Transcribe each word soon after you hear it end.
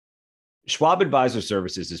Schwab Advisor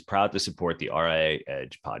Services is proud to support the RIA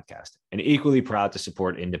Edge podcast and equally proud to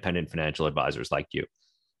support independent financial advisors like you.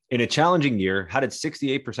 In a challenging year, how did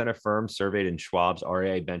 68% of firms surveyed in Schwab's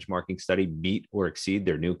RIA benchmarking study meet or exceed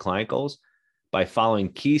their new client goals? By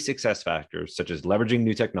following key success factors such as leveraging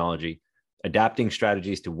new technology, adapting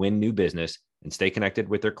strategies to win new business and stay connected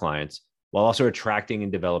with their clients, while also attracting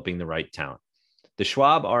and developing the right talent. The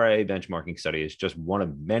Schwab RIA benchmarking study is just one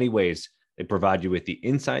of many ways they provide you with the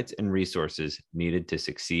insights and resources needed to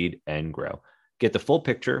succeed and grow. Get the full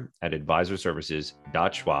picture at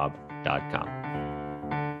advisorservices.schwab.com.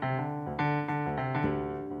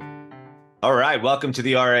 All right, welcome to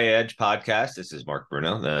the RIA Edge podcast. This is Mark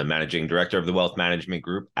Bruno, the managing director of the wealth management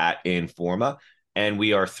group at Informa. And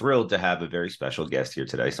we are thrilled to have a very special guest here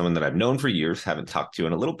today, someone that I've known for years, haven't talked to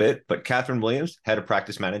in a little bit, but Catherine Williams, head of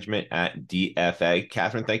practice management at DFA.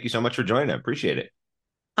 Catherine, thank you so much for joining. I appreciate it.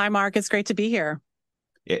 Hi, Mark. It's great to be here.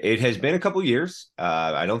 It has been a couple of years.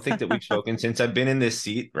 I don't think that we've spoken since I've been in this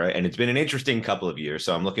seat, right? And it's been an interesting couple of years.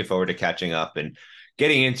 So I'm looking forward to catching up and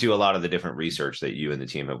getting into a lot of the different research that you and the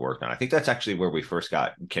team have worked on. I think that's actually where we first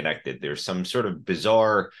got connected. There's some sort of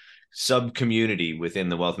bizarre sub-community within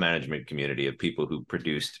the wealth management community of people who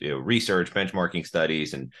produced research, benchmarking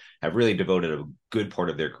studies, and have really devoted a good part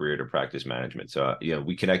of their career to practice management. So,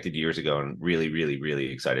 we connected years ago and really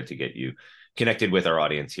excited to get you connected with our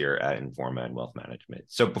audience here at Informa and Wealth Management.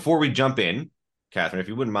 So before we jump in, Catherine, if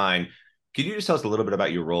you wouldn't mind, could you just tell us a little bit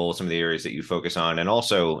about your role, some of the areas that you focus on, and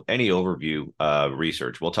also any overview of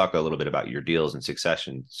research? We'll talk a little bit about your deals and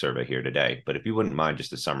succession survey here today, but if you wouldn't mind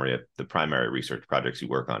just a summary of the primary research projects you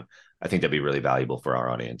work on, I think that'd be really valuable for our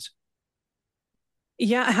audience.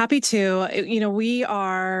 Yeah, happy to. We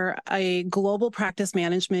are a global practice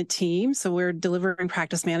management team. So we're delivering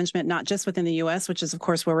practice management, not just within the US, which is, of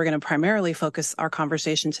course, where we're going to primarily focus our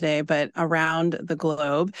conversation today, but around the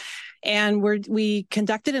globe. And we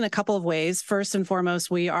conduct it in a couple of ways. First and foremost,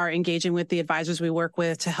 we are engaging with the advisors we work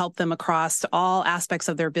with to help them across all aspects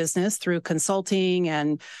of their business through consulting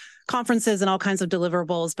and conferences and all kinds of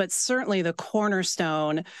deliverables, but certainly the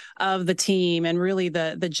cornerstone of the team and really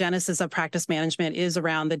the genesis of practice management is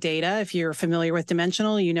around the data. If you're familiar with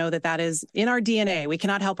Dimensional, you know that is in our DNA. We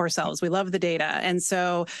cannot help ourselves. We love the data. And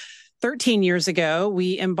so 13 years ago,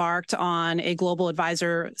 we embarked on a global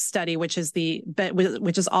advisor study, which is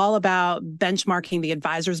all about benchmarking the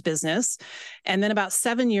advisor's business. And then about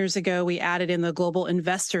 7 years ago, we added in the global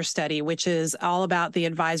investor study, which is all about the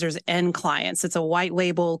advisor's end clients. It's a white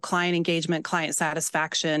label client engagement, client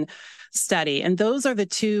satisfaction study. And those are the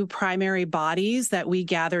two primary bodies that we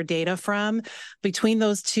gather data from. Between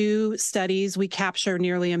those two studies, we capture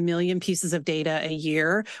nearly 1 million pieces of data a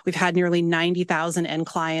year. We've had nearly 90,000 end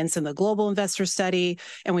clients in the global investor study,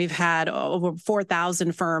 and we've had over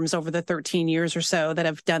 4,000 firms over the 13 years or so that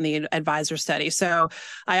have done the advisor study. So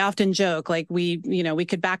I often joke, like we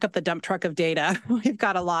could back up the dump truck of data. We've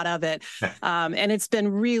got a lot of it. And it's been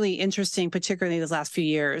really interesting, particularly these last few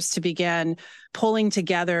years, to begin pulling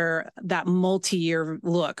together that multi-year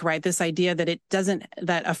look, right? This idea that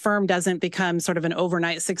that a firm doesn't become sort of an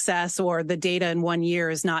overnight success, or the data in 1 year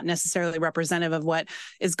is not necessarily representative of what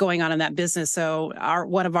is going on in that business. So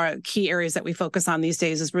one of our key areas that we focus on these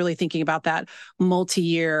days is really thinking about that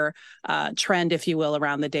multi-year trend, if you will,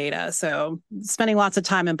 around the data. So spending lots of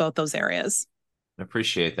time in both those areas. I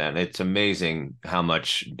appreciate that. It's amazing how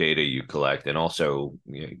much data you collect and also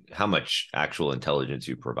how much actual intelligence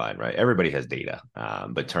you provide, right? Everybody has data,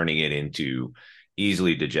 but turning it into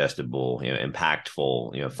easily digestible,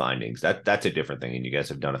 impactful, findings, that's a different thing. And you guys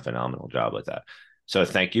have done a phenomenal job with that. So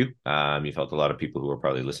thank you. You've helped a lot of people who are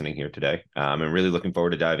probably listening here today. I'm really looking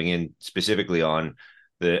forward to diving in specifically on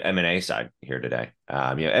the M&A side here today.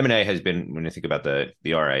 M&A has been, when you think about the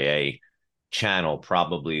RIA channel,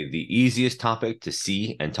 probably the easiest topic to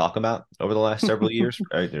see and talk about over the last several years,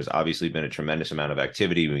 right? There's obviously been a tremendous amount of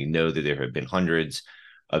activity. We know that there have been hundreds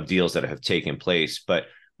of deals that have taken place, but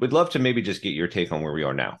we'd love to maybe just get your take on where we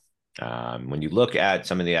are now. When you look at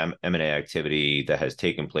some of the M&A activity that has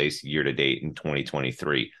taken place year to date in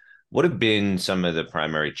 2023, what have been some of the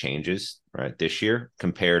primary changes, right, this year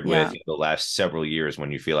compared with the last several years,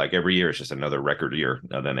 when you feel like every year is just another record year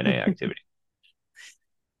of M&A activity?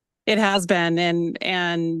 It has been,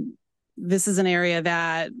 and this is an area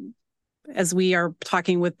that, as we are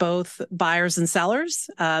talking with both buyers and sellers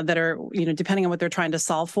that are, depending on what they're trying to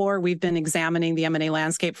solve for, we've been examining the M&A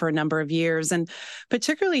landscape for a number of years. And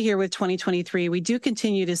particularly here with 2023, we do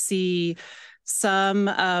continue to see some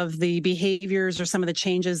of the behaviors or some of the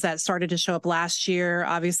changes that started to show up last year.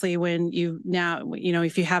 Obviously, when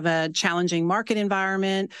if you have a challenging market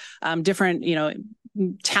environment, different,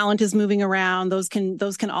 talent is moving around. Those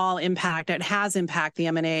can all impact. It has impact the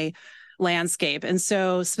M&A landscape. And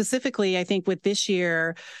so specifically, I think with this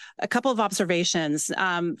year, a couple of observations.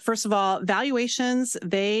 First of all, valuations,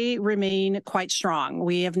 they remain quite strong.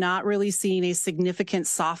 We have not really seen a significant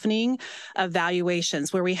softening of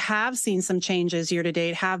valuations. Where we have seen some changes year to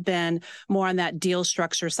date have been more on that deal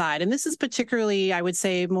structure side. And this is particularly, I would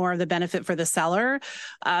say, more of the benefit for the seller.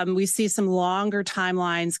 We see some longer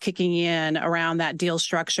timelines kicking in around that deal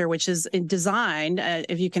structure, which is designed,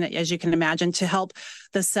 as you can imagine, to help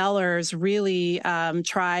the sellers really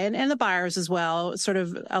try, and the buyers as well, sort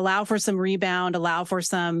of allow for some rebound, allow for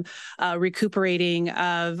some recuperating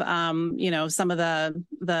of some of the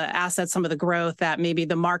assets, some of the growth that maybe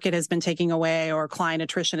the market has been taking away or client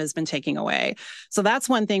attrition has been taking away. So that's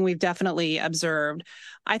one thing we've definitely observed.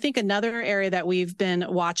 I think another area that we've been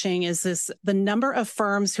watching is the number of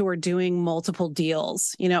firms who are doing multiple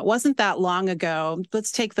deals. It wasn't that long ago.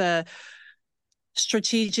 Let's take the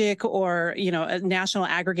strategic or national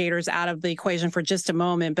aggregators out of the equation for just a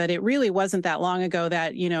moment, but it really wasn't that long ago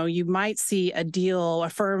that you might see a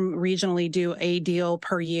firm regionally do a deal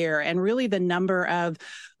per year, and really the number of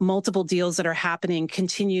multiple deals that are happening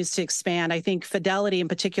continues to expand. I think Fidelity in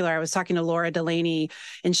particular, I was talking to Laura Delaney,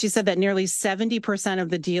 and she said that nearly 70% of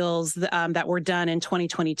the deals that were done in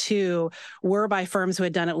 2022 were by firms who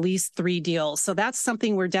had done at least 3 deals. So that's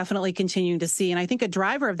something we're definitely continuing to see. And I think a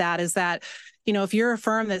driver of that is that if you're a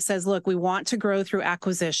firm that says, look, we want to grow through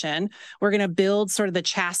acquisition, we're going to build sort of the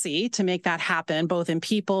chassis to make that happen, both in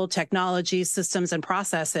people, technology, systems, and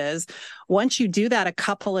processes. Once you do that a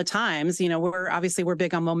couple of times, we're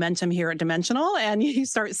big on momentum here at Dimensional, and you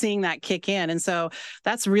start seeing that kick in. And so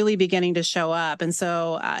that's really beginning to show up. And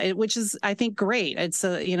so, which is, I think, great. It's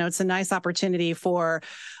a nice opportunity for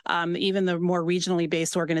even the more regionally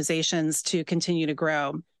based organizations to continue to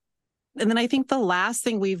grow. And then I think the last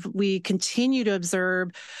thing we continue to observe,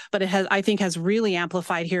 but I think has really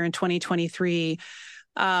amplified here in 2023.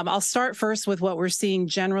 I'll start first with what we're seeing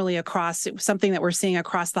generally across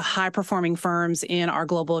the high-performing firms in our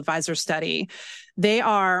global advisor study. They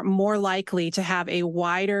are more likely to have a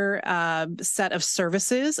wider set of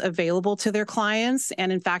services available to their clients,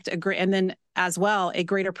 and in fact, a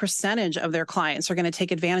greater percentage of their clients are going to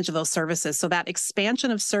take advantage of those services. So that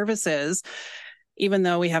expansion of services, even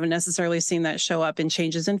though we haven't necessarily seen that show up in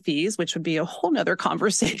changes in fees, which would be a whole nother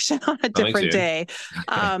conversation on a different day.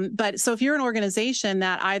 But so if you're an organization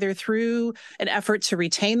that either through an effort to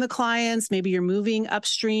retain the clients, maybe you're moving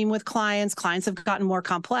upstream with clients have gotten more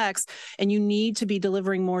complex, and you need to be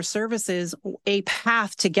delivering more services, a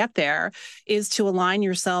path to get there is to align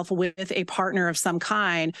yourself with a partner of some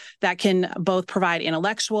kind that can both provide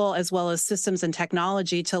intellectual as well as systems and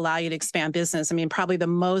technology to allow you to expand business. I mean, probably the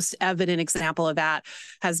most evident example of that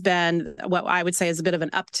has been what I would say is a bit of an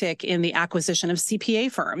uptick in the acquisition of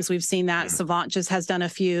CPA firms. We've seen that Savant just has done a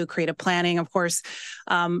few, creative planning, of course,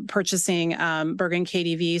 purchasing Bergen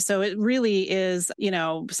KDV. So it really is,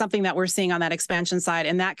 something that we're seeing on that expansion side.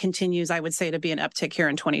 And that continues, I would say, to be an uptick here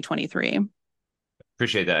in 2023.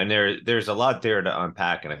 Appreciate that. And there's a lot there to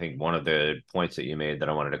unpack. And I think one of the points that you made that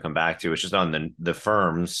I wanted to come back to is just on the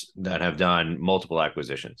firms that have done multiple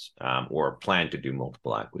acquisitions or plan to do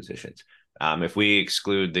multiple acquisitions. If we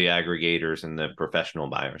exclude the aggregators and the professional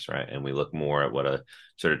buyers, right, and we look more at what a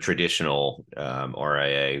sort of traditional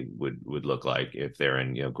RIA would look like if they're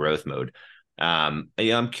in growth mode, I'm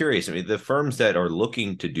curious. I mean, the firms that are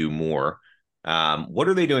looking to do more, what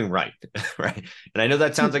are they doing right, right? And I know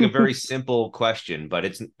that sounds like a very simple question,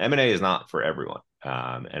 but M&A is not for everyone.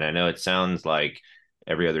 And I know it sounds like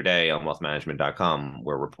every other day on wealthmanagement.com,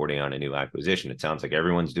 we're reporting on a new acquisition. It sounds like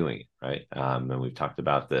everyone's doing it, right? And we've talked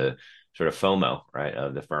about the sort of FOMO, right,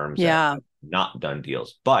 of the firms that have not done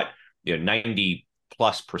deals. But 90+%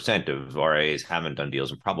 of RIAs haven't done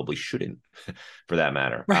deals and probably shouldn't, for that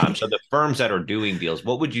matter. Right. So the firms that are doing deals,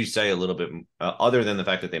 what would you say a little bit, other than the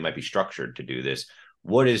fact that they might be structured to do this,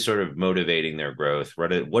 what is sort of motivating their growth?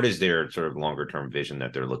 What is their sort of longer term vision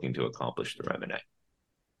that they're looking to accomplish through M&A?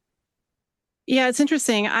 Yeah, it's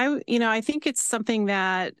interesting. I think it's something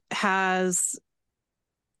that has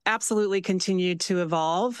absolutely continued to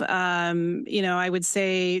evolve. I would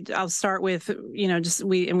say I'll start with,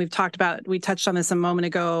 we touched on this a moment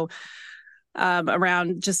ago,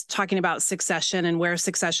 around just talking about succession and where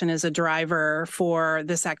succession is a driver for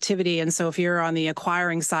this activity. And so if you're on the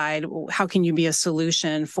acquiring side, how can you be a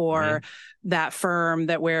solution for that firm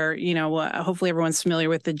that hopefully everyone's familiar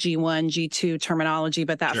with the G1, G2 terminology,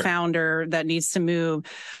 but that founder that needs to move.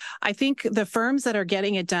 I think the firms that are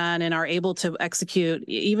getting it done and are able to execute,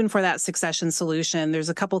 even for that succession solution, there's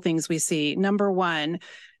a couple things we see. Number one,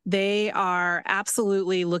 They are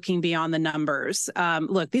absolutely looking beyond the numbers.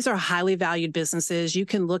 Look, these are highly valued businesses. You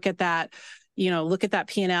can look at that, look at that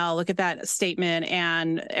P&L, look at that statement,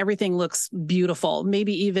 and everything looks beautiful,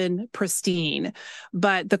 maybe even pristine.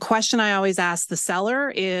 But the question I always ask the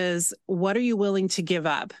seller is, what are you willing to give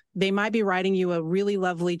up? They might be writing you a really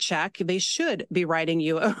lovely check. They should be writing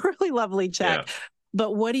you a really lovely check. Yeah.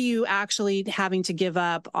 But what are you actually having to give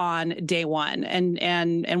up on day one,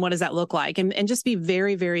 and what does that look like? And just be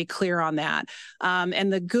very, very clear on that.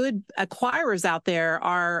 And the good acquirers out there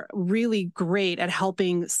are really great at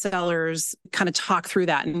helping sellers kind of talk through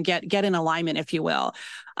that and get in alignment, if you will.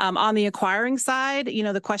 On the acquiring side,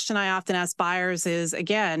 the question I often ask buyers is,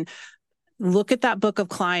 again, look at that book of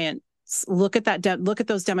client. Look at that. Look at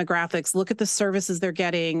those demographics. Look at the services they're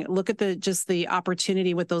getting. Look at the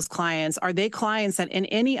opportunity with those clients. Are they clients that in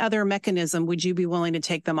any other mechanism would you be willing to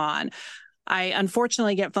take them on? I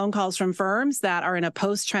unfortunately get phone calls from firms that are in a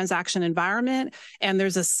post-transaction environment, and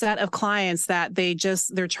there's a set of clients that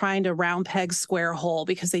they're trying to round peg square hole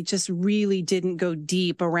because they just really didn't go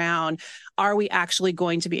deep around, are we actually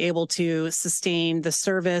going to be able to sustain the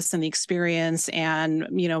service and the experience and,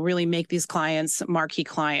 really make these clients marquee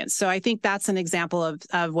clients? So I think that's an example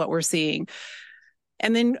of what we're seeing.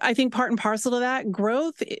 And then I think part and parcel to that,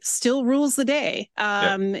 growth still rules the day.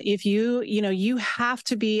 If you have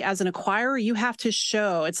to be, as an acquirer, you have to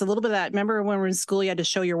show. It's a little bit of that. Remember when we were in school, you had to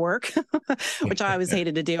show your work, which I always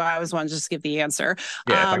hated to do. I always wanted to just give the answer.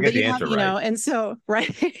 Yeah, if I get the answer right. And so, right.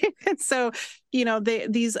 And so,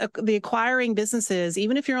 the acquiring businesses,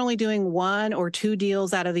 even if you're only doing 1 or 2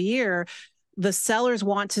 deals out of the year, the sellers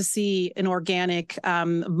want to see an organic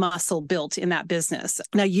muscle built in that business.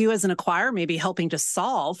 Now, you as an acquirer may be helping to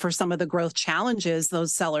solve for some of the growth challenges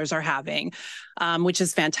those sellers are having, which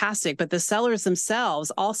is fantastic. But the sellers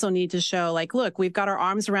themselves also need to show, like, look, we've got our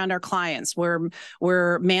arms around our clients.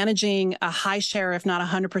 We're managing a high share, if not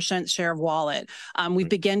 100% share of wallet. We've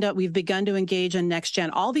begun to engage in next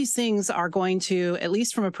gen. All these things are going to, at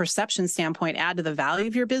least from a perception standpoint, add to the value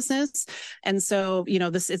of your business. And so,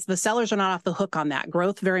 the sellers are not off the hook on that.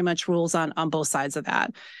 Growth very much rules on both sides of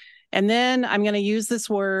that. And then I'm going to use this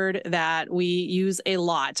word that we use a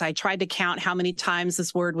lot. I tried to count how many times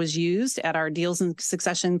this word was used at our Deals in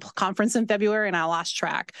Succession conference in February, and I lost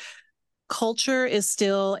track. Culture is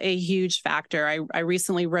still a huge factor. I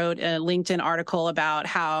recently wrote a LinkedIn article about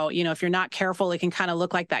how, if you're not careful, it can kind of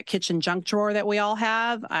look like that kitchen junk drawer that we all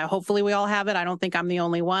have. Hopefully we all have it. I don't think I'm the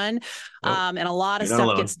only one. Nope. And a lot of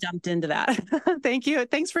stuff gets dumped into that. Thank you.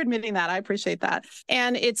 Thanks for admitting that. I appreciate that.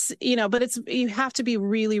 And you have to be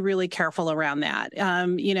really, really careful around that.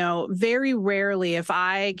 Very rarely, if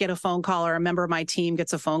I get a phone call or a member of my team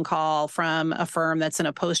gets a phone call from a firm that's in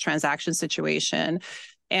a post-transaction situation,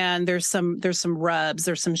 and there's some rubs,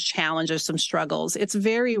 there's some challenges, some struggles, it's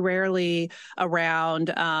very rarely around,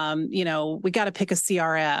 we got to pick a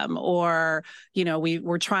CRM, or,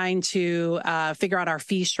 we're trying to figure out our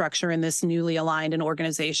fee structure in this newly aligned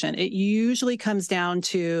organization. It usually comes down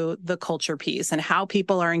to the culture piece and how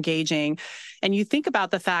people are engaging. And you think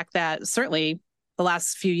about the fact that certainly the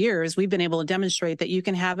last few years, we've been able to demonstrate that you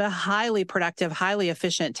can have a highly productive, highly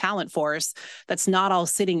efficient talent force that's not all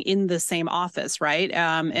sitting in the same office, right?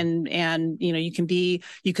 And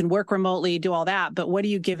you can work remotely, do all that, but what are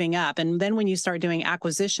you giving up? And then when you start doing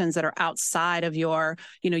acquisitions that are outside of your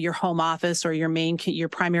home office or your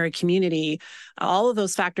primary community, all of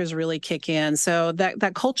those factors really kick in. So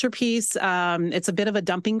that culture piece, it's a bit of a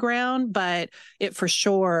dumping ground, but it for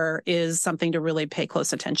sure is something to really pay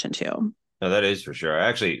close attention to. No, that is for sure. I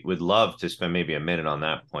actually would love to spend maybe a minute on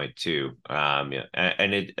that point too.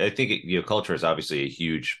 I think culture is obviously a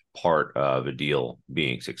huge part of a deal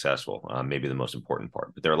being successful, maybe the most important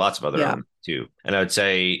part, but there are lots of other elements too. And I would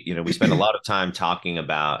say, we spend a lot of time talking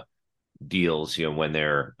about deals, when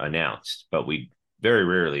they're announced, but we very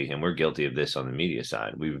rarely, and we're guilty of this on the media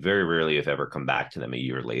side, we very rarely, if ever, come back to them a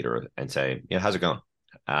year later and say, how's it going?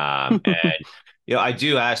 And I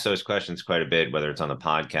do ask those questions quite a bit, whether it's on the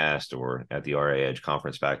podcast or at the RIA Edge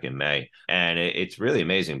conference back in May. And it's really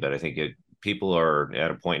amazing. But I think people are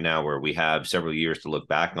at a point now where we have several years to look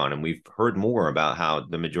back on, and we've heard more about how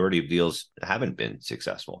the majority of deals haven't been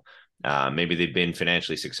successful. Maybe they've been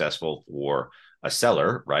financially successful for a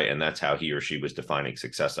seller, right? And that's how he or she was defining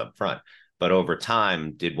success up front. But over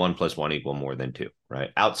time, did 1 + 1 equal more than 2, right?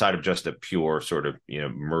 Outside of just a pure sort of,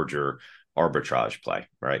 merger arbitrage play,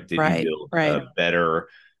 right? Did you build a better,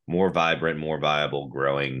 more vibrant, more viable,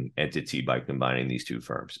 growing entity by combining these two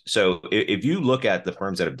firms? So if you look at the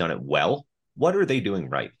firms that have done it well, what are they doing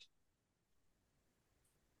right?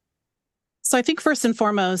 So I think first and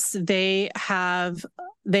foremost, they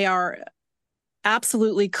are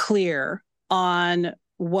absolutely clear on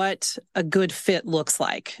what a good fit looks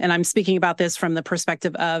like. And I'm speaking about this from the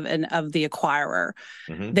perspective of the acquirer.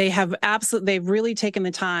 Mm-hmm. They've really taken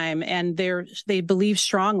the time, and they believe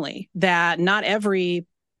strongly that not every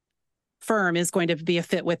firm is going to be a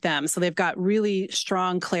fit with them. So they've got really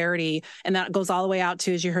strong clarity. And that goes all the way out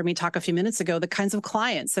to, as you heard me talk a few minutes ago, the kinds of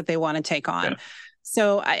clients that they want to take on. Yeah.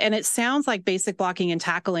 So, and it sounds like basic blocking and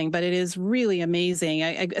tackling, but it is really amazing,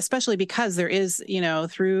 especially because there is,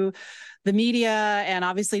 through the media and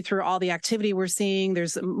obviously through all the activity we're seeing,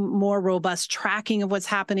 there's more robust tracking of what's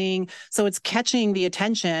happening. So it's catching the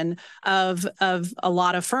attention of a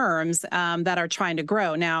lot of firms that are trying to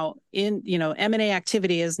grow. Now, M&A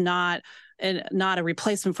activity is not a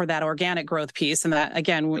replacement for that organic growth piece, and that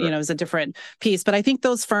again, Sure. is a different piece. But I think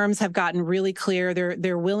those firms have gotten really clear.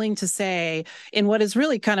 They're willing to say, in what is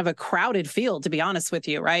really kind of a crowded field, to be honest with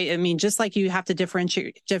you, right? I mean, just like you have to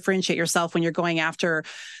differentiate yourself when you're going after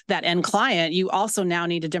that end client, you also now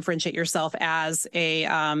need to differentiate yourself as an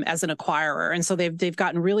acquirer. And so they've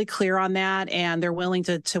gotten really clear on that, and they're willing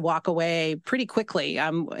to walk away pretty quickly.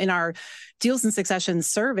 In our Deals and Succession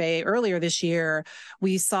survey earlier this year,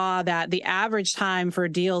 we saw that the average time for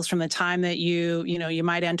deals from the time that you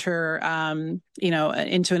might enter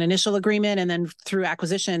into an initial agreement and then through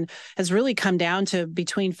acquisition has really come down to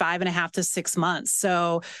between 5.5 to 6 months.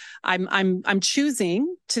 So I'm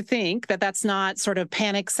choosing to think that that's not sort of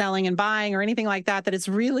panic selling and buying or anything like that, that it's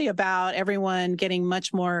really about everyone getting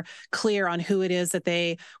much more clear on who it is that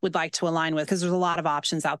they would like to align with, because there's a lot of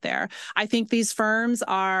options out there. I think these firms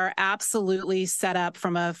are absolutely set up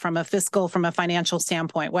from a financial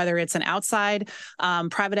standpoint, whether it's an outside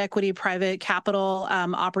private equity, private capital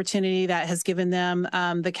opportunity that has given them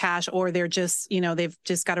the cash, or they're just, they've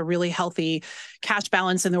just got a really healthy cash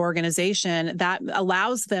balance in the organization that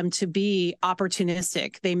allows them to be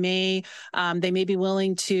opportunistic. They may be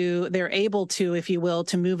willing to, they're able to, if you will,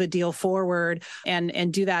 to move a deal forward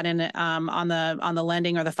and do that in on the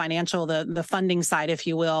lending or the financial, the funding side, if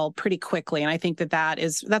you will, pretty quickly. And I think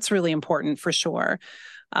that's really important for sure.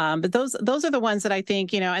 But those are the ones that I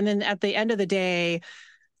think, and then at the end of the day,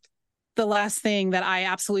 the last thing that I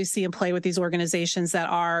absolutely see in play with these organizations that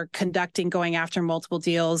are going after multiple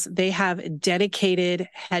deals, they have dedicated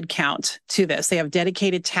headcount to this. They have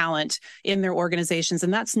dedicated talent in their organizations.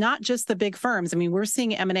 And that's not just the big firms. I mean, we're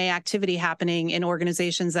seeing M&A activity happening in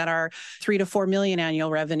organizations that are 3 to 4 million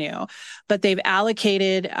annual revenue, but they've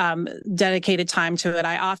allocated dedicated time to it.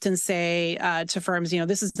 I often say to firms,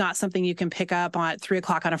 this is not something you can pick up at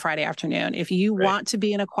 3:00 on a Friday afternoon. If you want to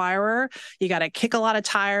be an acquirer, you got to kick a lot of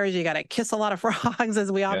tires. You got to kiss a lot of frogs,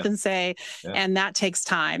 as we often say, and that takes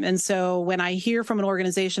time. And so when I hear from an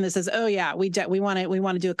organization that says, "Oh yeah, we want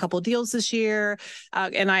to do a couple of deals this year,"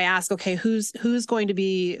 and I ask, "Okay, who's going to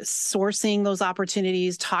be sourcing those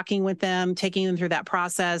opportunities, talking with them, taking them through that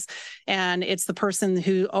process?" And it's the person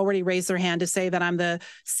who already raised their hand to say that I'm the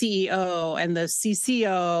CEO and the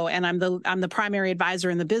CCO and I'm the primary advisor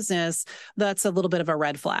in the business. That's a little bit of a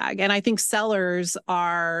red flag. And I think sellers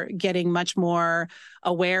are getting much more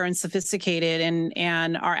aware and sophisticated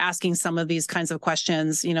and are asking some of these kinds of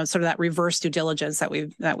questions, sort of that reverse due diligence that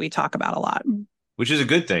we talk about a lot. Which is a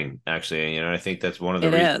good thing, actually. I think that's one of the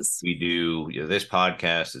reasons we do this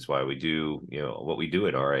podcast. Is why we do what we do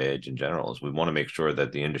at RIA in general. Is we want to make sure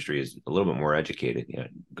that the industry is a little bit more educated,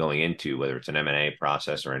 going into whether it's an M&A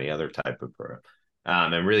process or any other type of program,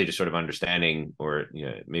 and really just sort of understanding, or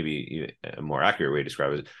maybe a more accurate way to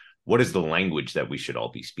describe it, what is the language that we should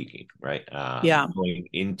all be speaking, right? Going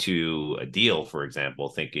into a deal, for example,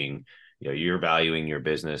 thinking, you're valuing your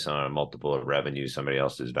business on a multiple of revenue, somebody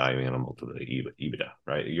else is valuing on a multiple of EBITDA,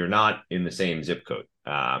 right? You're not in the same zip code.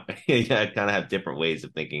 You kind of have different ways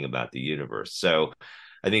of thinking about the universe. So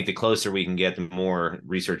I think the closer we can get, the more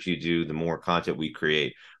research you do, the more content we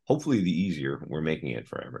create, hopefully the easier we're making it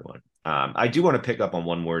for everyone. I do want to pick up on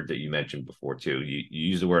one word that you mentioned before too. You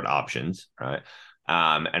use the word options, right?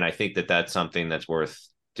 And I think that that's something that's worth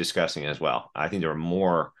discussing as well. I think there are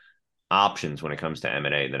more options when it comes to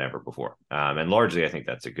M&A than ever before. And largely, I think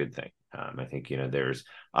that's a good thing. I think, there's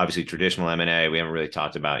obviously traditional M&A. We haven't really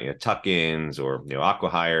talked about, tuck-ins or,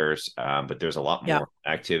 acqui-hires, but there's a lot more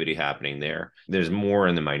activity happening there. There's more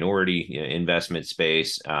in the minority investment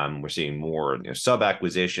space. We're seeing more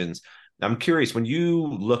sub-acquisitions. I'm curious, when you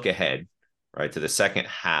look ahead, right, to the second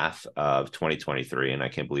half of 2023, and I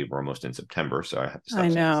can't believe we're almost in September, so I have to stop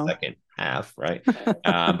saying the second half, right?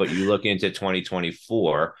 But you look into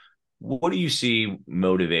 2024, what do you see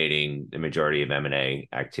motivating the majority of M&A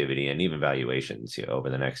activity and even valuations over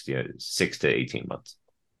the next 6 to 18 months?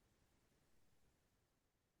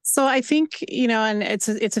 So I think, and it's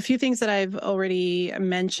a few things that I've already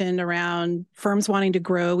mentioned around firms wanting to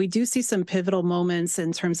grow. We do see some pivotal moments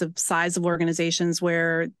in terms of size of organizations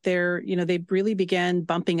where they really begin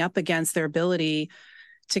bumping up against their ability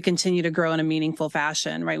to continue to grow in a meaningful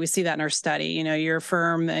fashion, right? We see that in our study. Your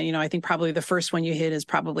firm, I think probably the first one you hit is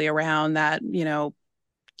probably around that,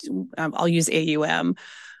 I'll use AUM.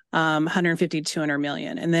 150 to 200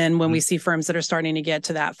 million. And then when we see firms that are starting to get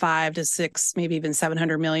to that 5 to 6, maybe even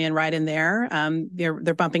 700 million right in there,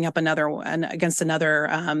 they're bumping up against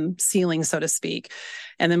another ceiling, so to speak.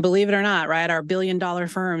 And then believe it or not, right, our $1 billion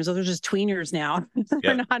firms, those are just tweeners now.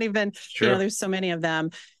 They're not even, Sure. there's so many of them.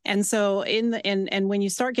 And so and when you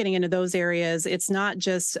start getting into those areas, it's not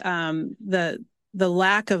just the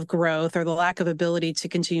lack of growth or the lack of ability to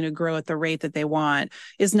continue to grow at the rate that they want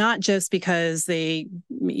is not just because they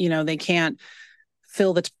can't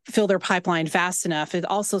fill their pipeline fast enough. It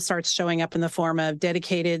also starts showing up in the form of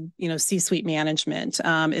dedicated, C-suite management,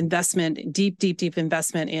 investment, deep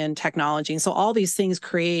investment in technology. And so all these things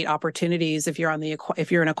create opportunities if you're an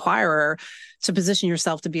acquirer to position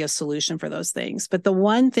yourself to be a solution for those things. But the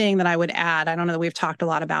one thing that I would add, I don't know that we've talked a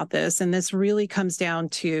lot about this, and this really comes down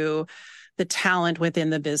to the talent within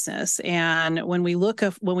the business. And when we look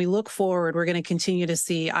forward, we're going to continue to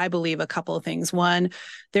see, I believe, a couple of things. One,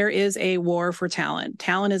 there is a war for talent.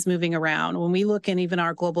 Talent is moving around. When we look in even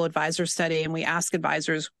our global advisor study and we ask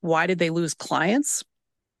advisors, why did they lose clients?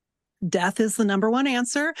 Death is the number one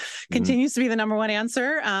answer, continues to be the number one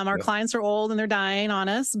answer. Our clients are old and they're dying on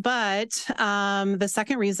us. But the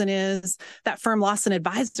second reason is that firm lost an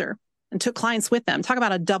advisor and took clients with them. Talk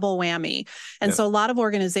about a double whammy. And so a lot of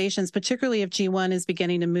organizations, particularly if G1 is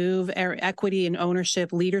beginning to move equity and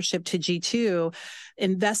ownership, leadership to G2,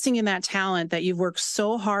 investing in that talent that you've worked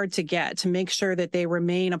so hard to get to make sure that they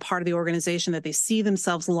remain a part of the organization, that they see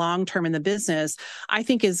themselves long-term in the business, I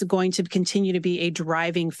think is going to continue to be a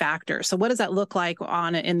driving factor. So what does that look like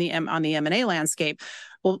on the M&A landscape?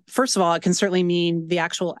 Well, first of all, it can certainly mean the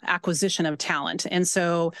actual acquisition of talent. And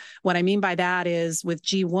so what I mean by that is with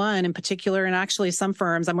G1 in particular, and actually some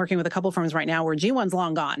firms, I'm working with a couple of firms right now where G1's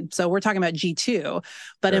long gone. So we're talking about G2.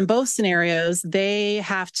 But in both scenarios, they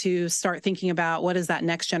have to start thinking about what does that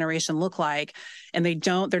next generation look like? And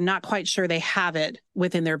they're not quite sure they have it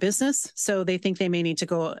within their business. So they think they may need to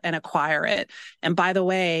go and acquire it. And by the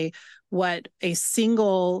way, what a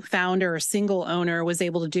single founder or single owner was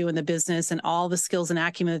able to do in the business and all the skills and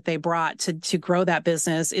acumen that they brought to grow that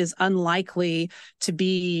business is unlikely to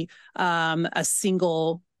be a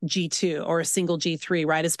single G2 or a single G3,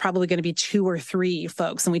 right? It's probably going to be 2 or 3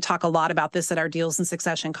 folks. And we talk a lot about this at our Deals and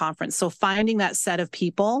Succession conference. So finding that set of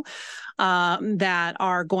people that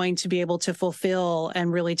are going to be able to fulfill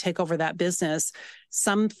and really take over that business.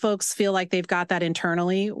 Some folks feel like they've got that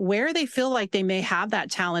internally. Where they feel like they may have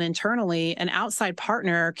that talent internally, an outside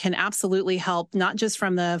partner can absolutely help, not just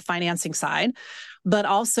from the financing side, but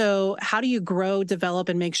also how do you grow, develop,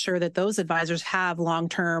 and make sure that those advisors have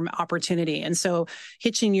long-term opportunity. And so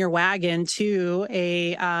hitching your wagon to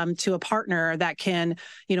a partner that can,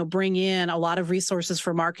 bring in a lot of resources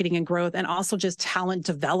for marketing and growth, and also just talent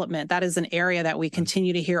development. That is an area that we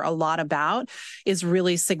continue to hear a lot about, is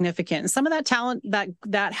really significant. And some of that talent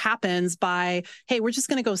that happens by, hey, we're just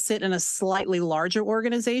going to go sit in a slightly larger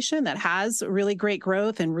organization that has really great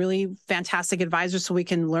growth and really fantastic advisors so we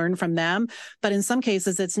can learn from them. But in some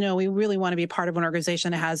cases, it's no, we really want to be part of an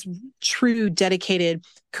organization that has true dedicated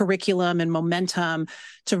curriculum and momentum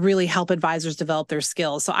to really help advisors develop their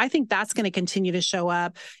skills. So I think that's going to continue to show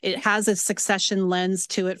up. It has a succession lens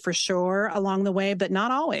to it for sure along the way, but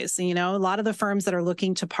not always. A lot of the firms that are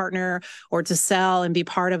looking to partner or to sell and be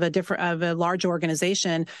part of a large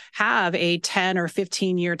organization have a 10 or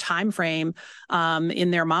 15 year time frame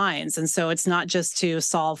in their minds. And so it's not just to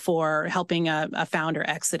solve for helping a founder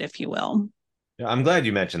exit, if you will. I'm glad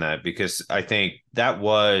you mentioned that, because I think that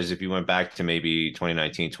was, if you went back to maybe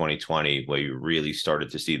 2019, 2020, where you really started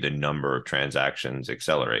to see the number of transactions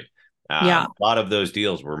accelerate. A lot of those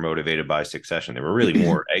deals were motivated by succession. They were really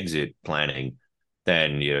more exit planning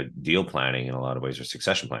than deal planning in a lot of ways, or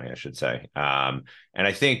succession planning, I should say. And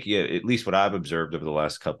I think at least what I've observed over the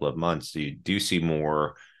last couple of months, you do see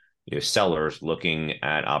more sellers looking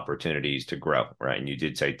at opportunities to grow, right? And you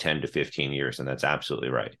did say 10 to 15 years, and that's absolutely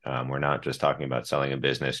right. We're not just talking about selling a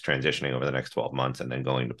business, transitioning over the next 12 months, and then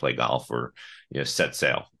going to play golf or set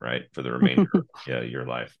sail, right, for the remainder of your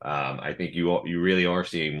life. I think you really are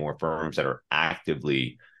seeing more firms that are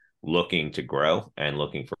actively looking to grow and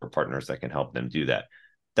looking for partners that can help them do that.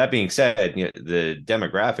 That being said, the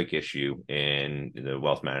demographic issue in the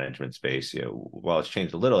wealth management space, while it's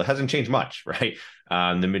changed a little, it hasn't changed much, right?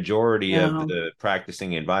 The majority of Yeah. the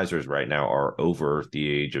practicing advisors right now are over the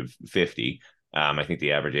age of 50. I think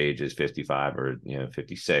the average age is 55 or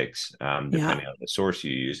 56, Yeah. depending on the source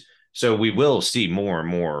you use. So we will see more and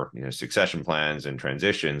more succession plans and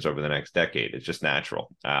transitions over the next decade. It's just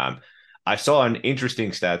natural. I saw an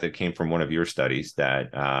interesting stat that came from one of your studies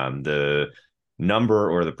that the number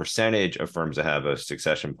or the percentage of firms that have a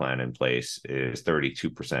succession plan in place is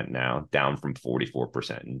 32% now, down from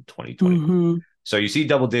 44% in 2020. Mm-hmm. So you see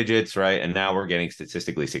double digits, right? And now we're getting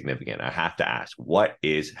statistically significant. I have to ask, what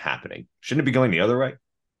is happening? Shouldn't it be going the other way?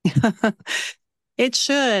 It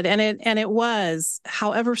should, and it was,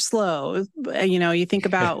 however slow. You think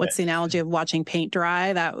about what's the analogy of watching paint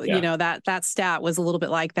dry. That Yeah. that stat was a little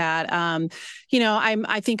bit like that.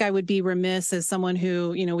 I think I would be remiss as someone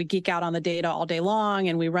who we geek out on the data all day long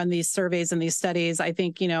and we run these surveys and these studies. I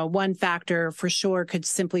think one factor for sure could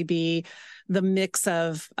simply be the mix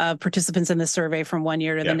of participants in the survey from one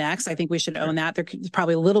year to the next. I think we should own that. There's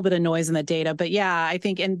probably a little bit of noise in the data, but yeah, I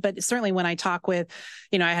think, but certainly when I talk with,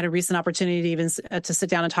 I had a recent opportunity to even to sit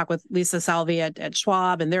down and talk with Lisa Salvi at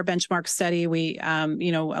Schwab and their benchmark study. We, a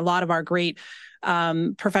lot of our great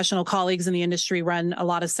professional colleagues in the industry run a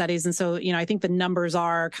lot of studies. And so, I think the numbers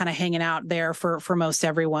are kind of hanging out there for most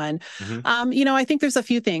everyone. Mm-hmm. I think there's a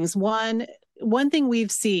few things. One thing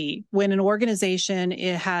we've seen when an organization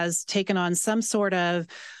has taken on some sort of,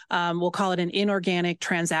 we'll call it an inorganic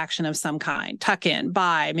transaction of some kind, tuck in,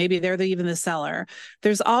 buy, maybe they're even the seller.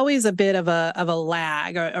 There's always a bit of a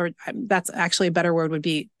lag, or that's actually a better word would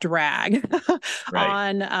be drag Right.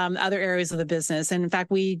 on other areas of the business. And in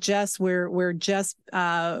fact, we're just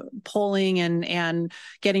polling and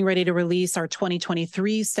getting ready to release our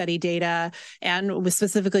 2023 study data, and we're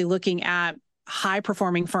specifically looking at high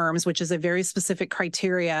performing firms, which is a very specific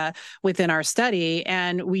criteria within our study.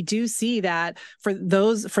 And we do see that for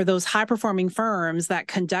those high performing firms that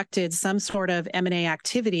conducted some sort of M&A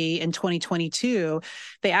activity in 2022,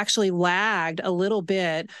 they actually lagged a little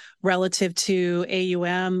bit relative to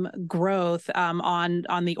AUM growth on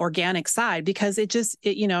the organic side, because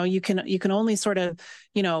you can only sort of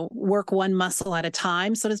work one muscle at a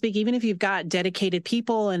time, so to speak. Even if you've got dedicated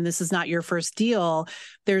people and this is not your first deal,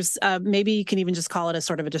 there's maybe you can even just call it a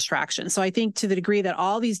sort of a distraction. So I think to the degree that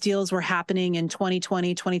all these deals were happening in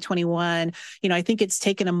 2020, 2021, I think it's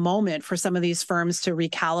taken a moment for some of these firms to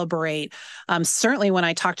recalibrate. Certainly when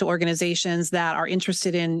I talk to organizations that are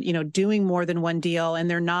interested in, doing more than one deal, and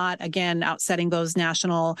they're not, again, outsetting those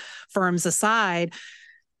national firms aside,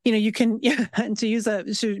 you can, to use a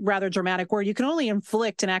rather dramatic word, you can only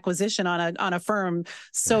inflict an acquisition on a firm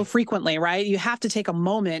so frequently, right? You have to take a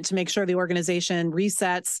moment to make sure the organization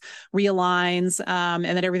resets, realigns, and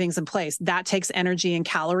that everything's in place. That takes energy and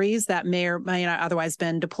calories that may or may not otherwise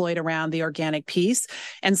been deployed around the organic piece.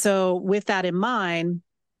 And so with that in mind,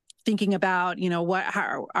 thinking about,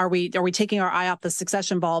 how are we taking our eye off the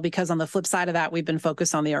succession ball, because on the flip side of that, we've been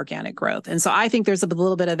focused on the organic growth. And so I think there's a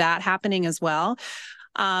little bit of that happening as well.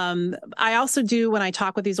 I also do, when I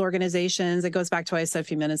talk with these organizations, it goes back to what I said a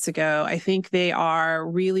few minutes ago. I think they are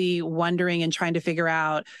really wondering and trying to figure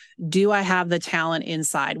out, do I have the talent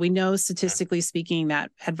inside? We know statistically speaking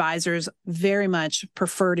that advisors very much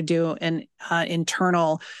prefer to do an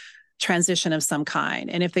internal transition of some kind.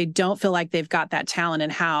 And if they don't feel like they've got that talent in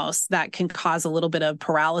house, that can cause a little bit of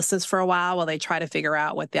paralysis for a while they try to figure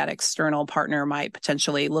out what that external partner might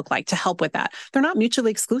potentially look like to help with that. They're not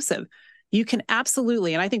mutually exclusive. You can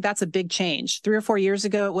absolutely, and I think that's a big change. 3 or 4 years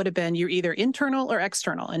ago, it would have been you're either internal or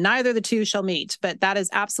external, and neither of the two shall meet. But that is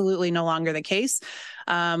absolutely no longer the case.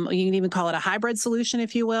 You can even call it a hybrid solution,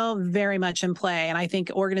 if you will, very much in play. And I think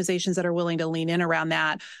organizations that are willing to lean in around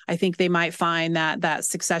that, I think they might find that that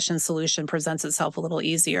succession solution presents itself a little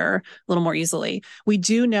easier, a little more easily. We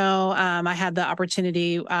do know, I had the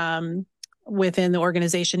opportunity within the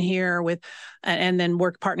organization here and then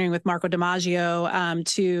partnering with Marco DiMaggio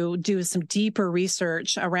to do some deeper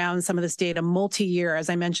research around some of this data multi-year, as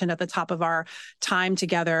I mentioned at the top of our time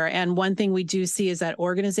together. And one thing we do see is that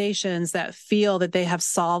organizations that feel that they have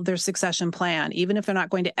solved their succession plan, even if they're not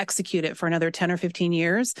going to execute it for another 10 or 15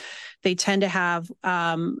 years, they tend to have,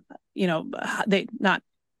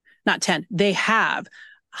 they have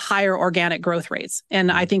higher organic growth rates. And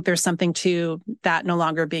I think there's something to that no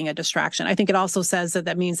longer being a distraction. I think it also says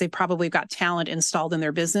that means they probably got talent installed in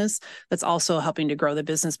their business that's also helping to grow the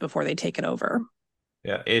business before they take it over.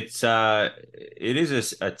 Yeah, it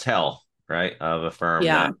is a tell, right, of a firm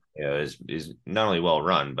that is not only well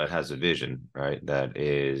run but has a vision, right, that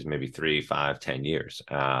is maybe 3, 5, 10 years.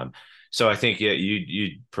 So I think you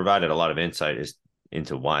provided a lot of insight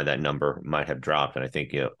into why that number might have dropped, and I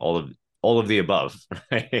think all of the above.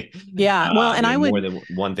 Right? Yeah. Well, and I More would than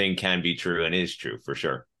one thing can be true and is true for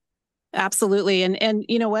sure. absolutely. And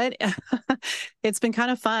you know what? It's been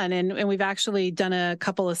kind of fun. And we've actually done a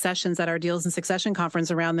couple of sessions at our Deals and Succession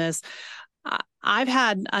conference around this. I've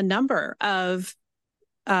had a number of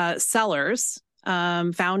sellers,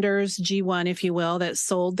 founders, G1, if you will, that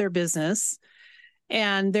sold their business.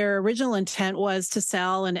 And their original intent was to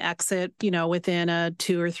sell and exit, within a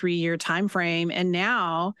 2 or 3 year time frame. And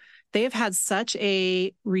now they have had such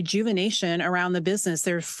a rejuvenation around the business.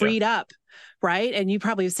 They're Yeah. freed up, right? And you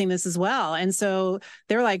probably have seen this as well. And so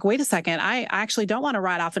they're like, wait a second, I actually don't want to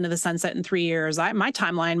ride off into the sunset in 3 years. My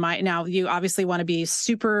timeline might now, you obviously want to be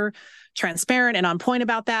super transparent and on point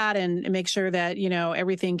about that and make sure that,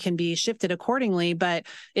 everything can be shifted accordingly. But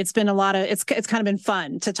it's been it's kind of been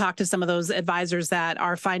fun to talk to some of those advisors that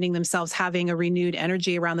are finding themselves having a renewed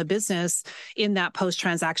energy around the business in that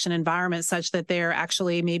post-transaction environment, such that they're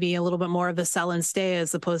actually maybe a little bit more of the sell and stay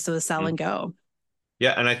as opposed to the sell and go.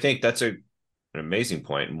 Yeah, and I think that's an amazing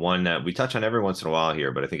point, one that we touch on every once in a while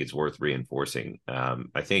here, but I think it's worth reinforcing.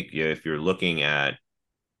 I think if you're looking at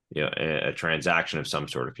a transaction of some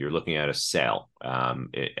sort, if you're looking at a sale,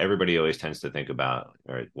 everybody always tends to think about,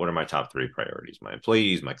 all right, what are my top three priorities? My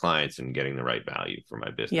employees, my clients, and getting the right value for my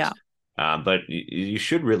business. Yeah. But you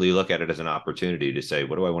should really look at it as an opportunity to say,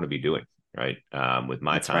 what do I want to be doing, right? With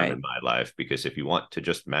my That's time right. and my life, because if you want to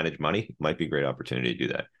just manage money, it might be a great opportunity to do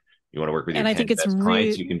that. You want to work with your And I 10 think it's best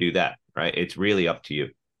clients, really, you can do that, right? It's really up to you.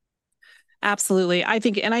 absolutely. I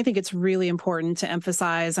think it's really important to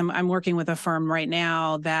emphasize. I'm working with a firm right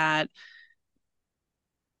now that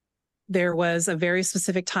there was a very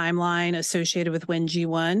specific timeline associated with when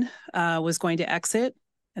G1 was going to exit.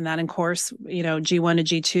 And that, of course, G1 to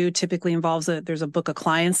G2 typically involves there's a book of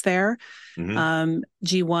clients there. Mm-hmm.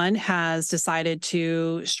 G1 has decided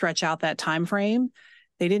to stretch out that time frame.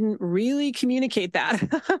 They didn't really communicate that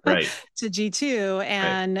Right. to G2, Right.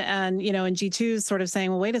 and G2 is sort of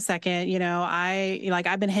saying, well, wait a second,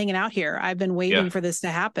 I've been hanging out here. I've been waiting Yeah. for this to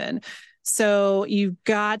happen. So you've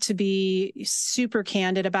got to be super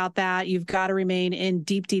candid about that. You've got to remain in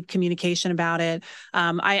deep communication about it.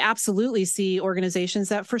 I absolutely see organizations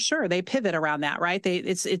that for sure they pivot around that, right?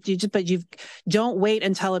 But you don't wait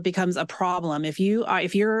until it becomes a problem. If you're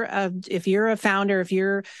a founder, if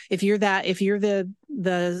you're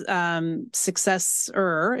the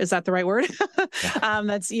successor, is that the right word?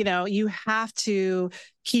 That's, you have to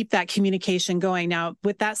keep that communication going. Now,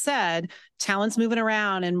 with that said, talent's moving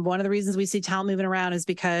around. And one of the reasons we see talent moving around is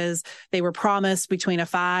because they were promised between a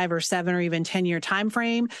 5 or 7 or even 10-year time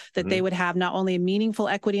frame that they would have not only a meaningful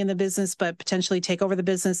equity in the business, but potentially take over the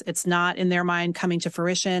business. It's not in their mind coming to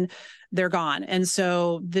fruition. They're gone. And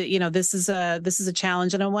so this is a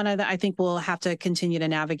challenge, and one that I think we'll have to continue to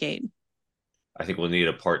navigate. I think we'll need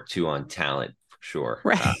a part 2 on talent for sure,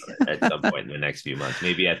 Right. at some point in the next few months,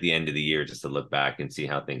 maybe at the end of the year, just to look back and see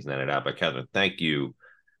how things netted out. But Catherine, thank you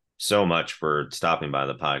so much for stopping by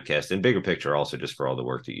the podcast, and bigger picture also just for all the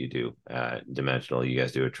work that you do at Dimensional. You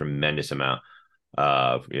guys do a tremendous amount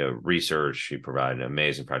of research. You provide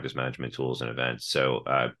amazing practice management tools and events. So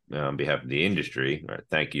on behalf of the industry,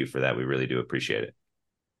 thank you for that. We really do appreciate it.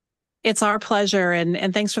 It's our pleasure,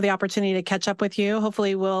 and thanks for the opportunity to catch up with you.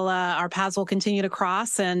 Hopefully, our paths will continue to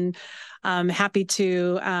cross, and I'm happy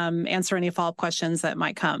to answer any follow-up questions that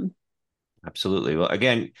might come. Absolutely. Well,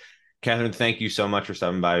 again, Catherine, thank you so much for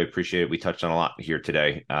stopping by. We appreciate it. We touched on a lot here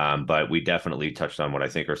today, but we definitely touched on what I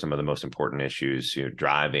think are some of the most important issues,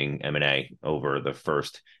 driving M&A over the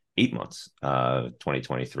first 8 months of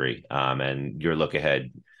 2023. And your look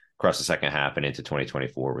ahead across the second half and into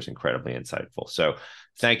 2024 was incredibly insightful. So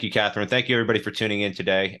thank you, Catherine. Thank you, everybody, for tuning in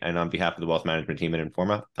today. And on behalf of the wealth management team at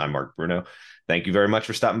Informa, I'm Mark Bruno. Thank you very much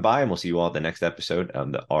for stopping by, and we'll see you all at the next episode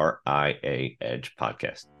of the RIA Edge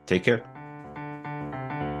podcast. Take care.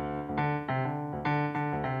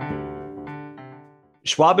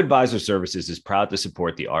 Schwab Advisor Services is proud to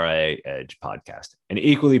support the RIA Edge podcast and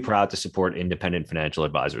equally proud to support independent financial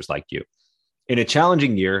advisors like you. In a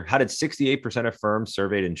challenging year, how did 68% of firms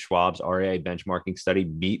surveyed in Schwab's RIA benchmarking study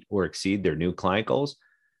meet or exceed their new client goals?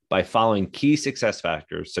 By following key success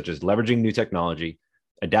factors such as leveraging new technology,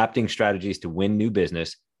 adapting strategies to win new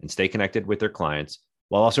business and stay connected with their clients,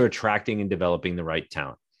 while also attracting and developing the right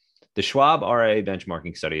talent. The Schwab RIA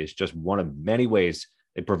benchmarking study is just one of many ways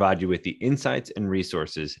they provide you with the insights and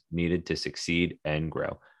resources needed to succeed and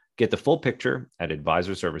grow. Get the full picture at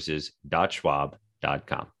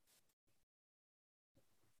advisorservices.schwab.com.